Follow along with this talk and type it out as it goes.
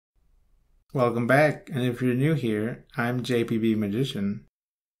Welcome back, and if you're new here, I'm JPB Magician.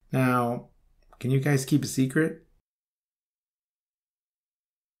 Now, can you guys keep a secret?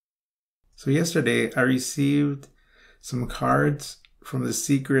 So yesterday I received some cards from the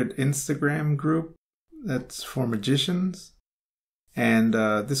secret Instagram group that's for magicians, and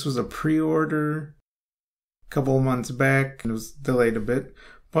this was a pre-order a couple of months back, and it was delayed a bit,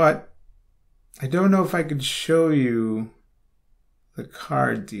 but I don't know if I could show you the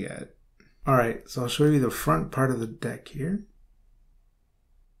cards yet. Alright, so I'll show you the front part of the deck here.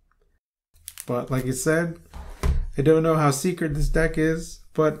 But like I said, I don't know how secret this deck is,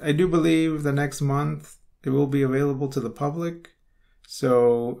 but I do believe the next month it will be available to the public.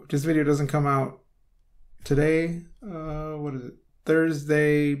 So if this video doesn't come out today, what is it?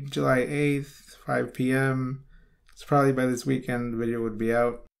 Thursday, July 8th, 5 p.m. It's probably by this weekend the video would be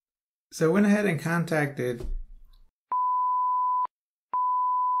out. So I went ahead and contacted,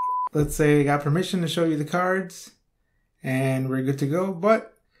 let's say I got permission to show you the cards and we're good to go,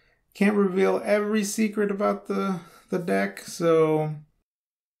 but can't reveal every secret about the deck, so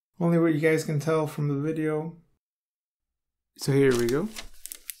only what you guys can tell from the video. So here we go.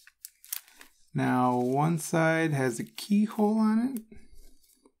 Now one side has a keyhole on it.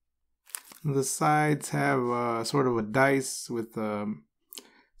 The sides have sort of a dice with a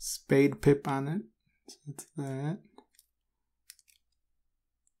spade pip on it. So that's that.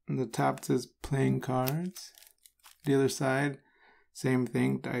 And the top says playing cards. The other side, same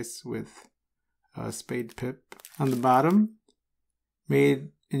thing, dice with a spade pip. On the bottom, made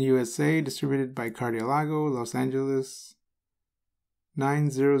in USA, distributed by Cartelago, Los Angeles,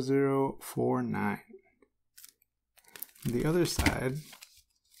 90049. On the other side,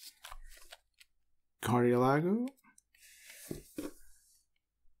 Cartelago.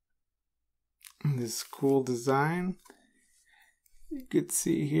 This cool design. You could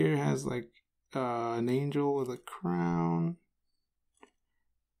see here has like an angel with a crown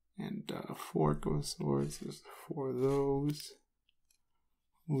and a fork of swords. There's 4 of those.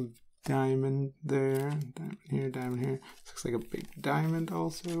 Ooh, diamond there, diamond here, diamond here. Looks like a big diamond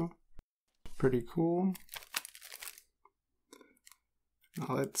also. Pretty cool.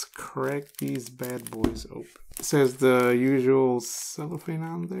 Now let's crack these bad boys open. It says the usual cellophane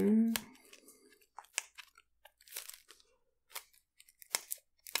on there.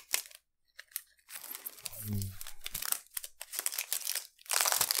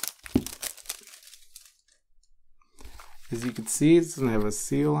 As you can see, it doesn't have a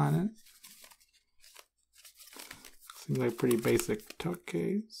seal on it. Seems like a pretty basic tuck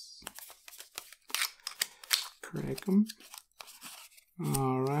case. Crack them.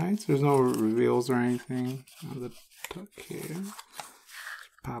 Alright, so there's no reveals or anything on the tuck here.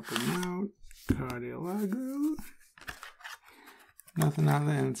 Pop them out. Cartelago. Nothing on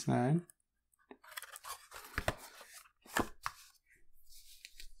the inside.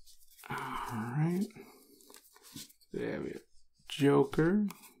 Alright. There we go. Joker.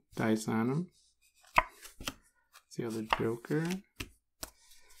 Dice on him. That's the other Joker.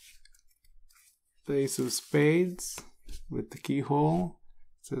 The Ace of Spades with the keyhole.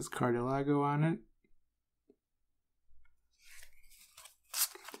 It says Cartelago on it.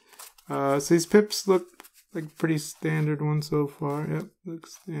 So these pips look like pretty standard ones so far. Yep,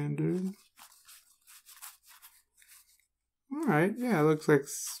 looks standard. Alright, yeah, it looks like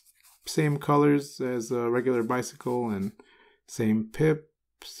same colors as a regular bicycle and same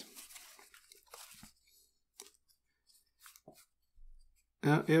pips.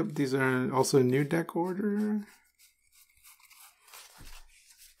 Yep, these are also a new deck order.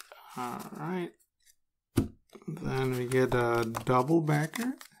 Alright. Then we get a double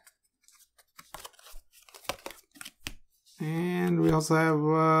backer. And we also have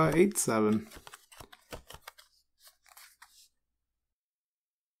 8-7.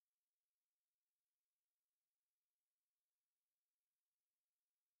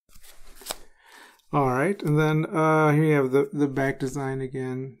 Alright, and then here you have the back design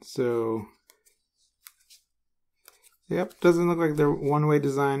again. So, yep, doesn't look like they're one-way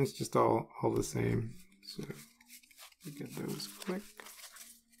designs, just all the same. So, we get those quick.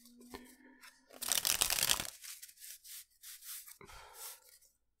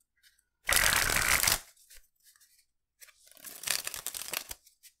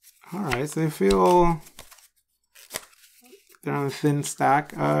 Alright, so they feel they're on a thin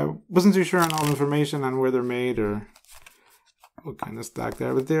stack. Wasn't too sure on all the information on where they're made or what kind of stack they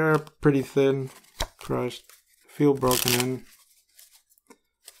are, but they are pretty thin, crushed, feel broken in.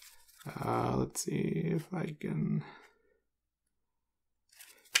 Let's see if I can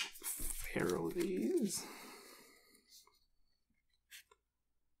faro these.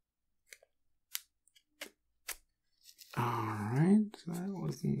 So that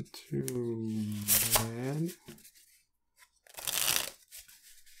wasn't too bad.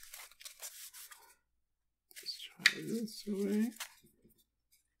 Let's try this way.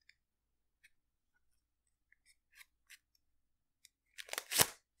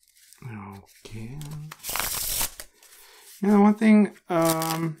 Okay. Now, one thing,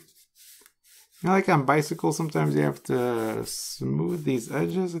 like on bicycles, sometimes you have to smooth these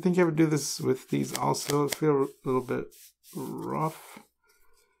edges. I think you have to do this with these also. They feel a little bit rough.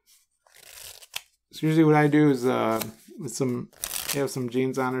 So usually what I do is with you have some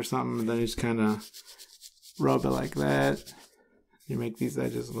jeans on or something, and then you just kind of rub it like that. You make these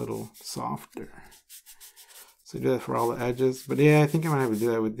edges a little softer. So do that for all the edges. But yeah, I think I'm gonna have to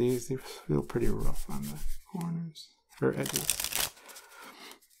do that with these. They feel pretty rough on the corners or edges.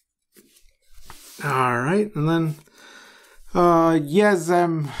 All right, and then yes,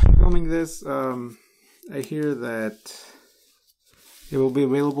 I'm filming this. I hear that it will be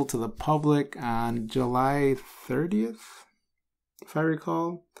available to the public on July 30th, if I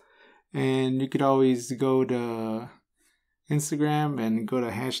recall. And you could always go to Instagram and go to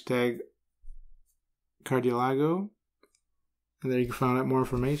hashtag Cartelago, and there you can find out more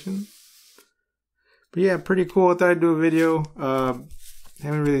information. But yeah, pretty cool. I thought I'd do a video.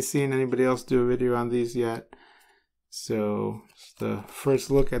 Haven't really seen anybody else do a video on these yet, so it's the first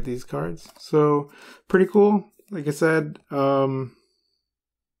look at these cards. So pretty cool. Like I said,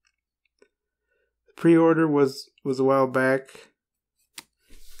 pre-order was a while back,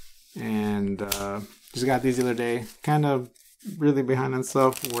 and just got these the other day. Kind of really behind on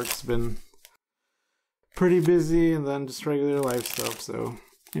stuff. Work's been pretty busy, and then just regular life stuff, so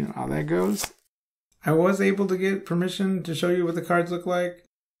you know how that goes. I was able to get permission to show you what the cards look like,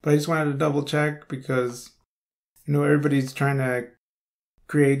 but I just wanted to double check because you know everybody's trying to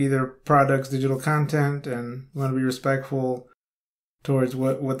create either products, digital content, and you want to be respectful towards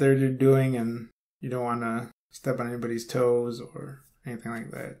what they're doing, and you don't want to step on anybody's toes or anything like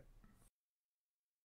that.